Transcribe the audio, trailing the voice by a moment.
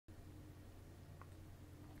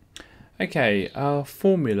Okay, our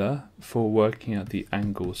formula for working out the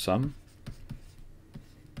angle sum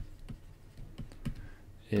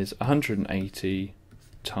is 180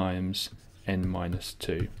 times n minus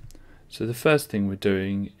 2. So the first thing we're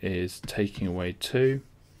doing is taking away 2,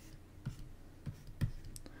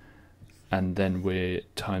 and then we're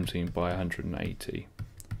timesing by 180,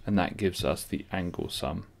 and that gives us the angle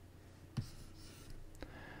sum.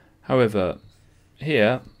 However,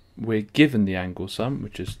 here we're given the angle sum,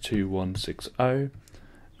 which is 2160, and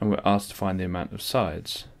we're asked to find the amount of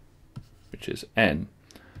sides, which is n.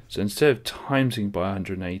 So instead of timesing by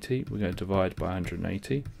 180, we're going to divide by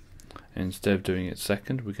 180, and instead of doing it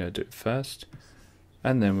second, we're going to do it first,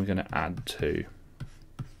 and then we're going to add 2.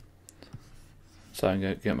 So I'm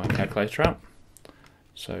going to get my calculator out.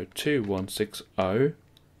 So 2160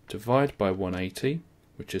 divide by 180,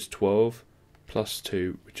 which is 12, plus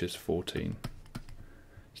 2, which is 14.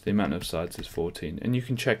 So the amount of sides is 14, and you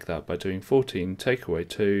can check that by doing 14 take away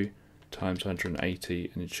 2 times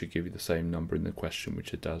 180, and it should give you the same number in the question,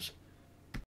 which it does.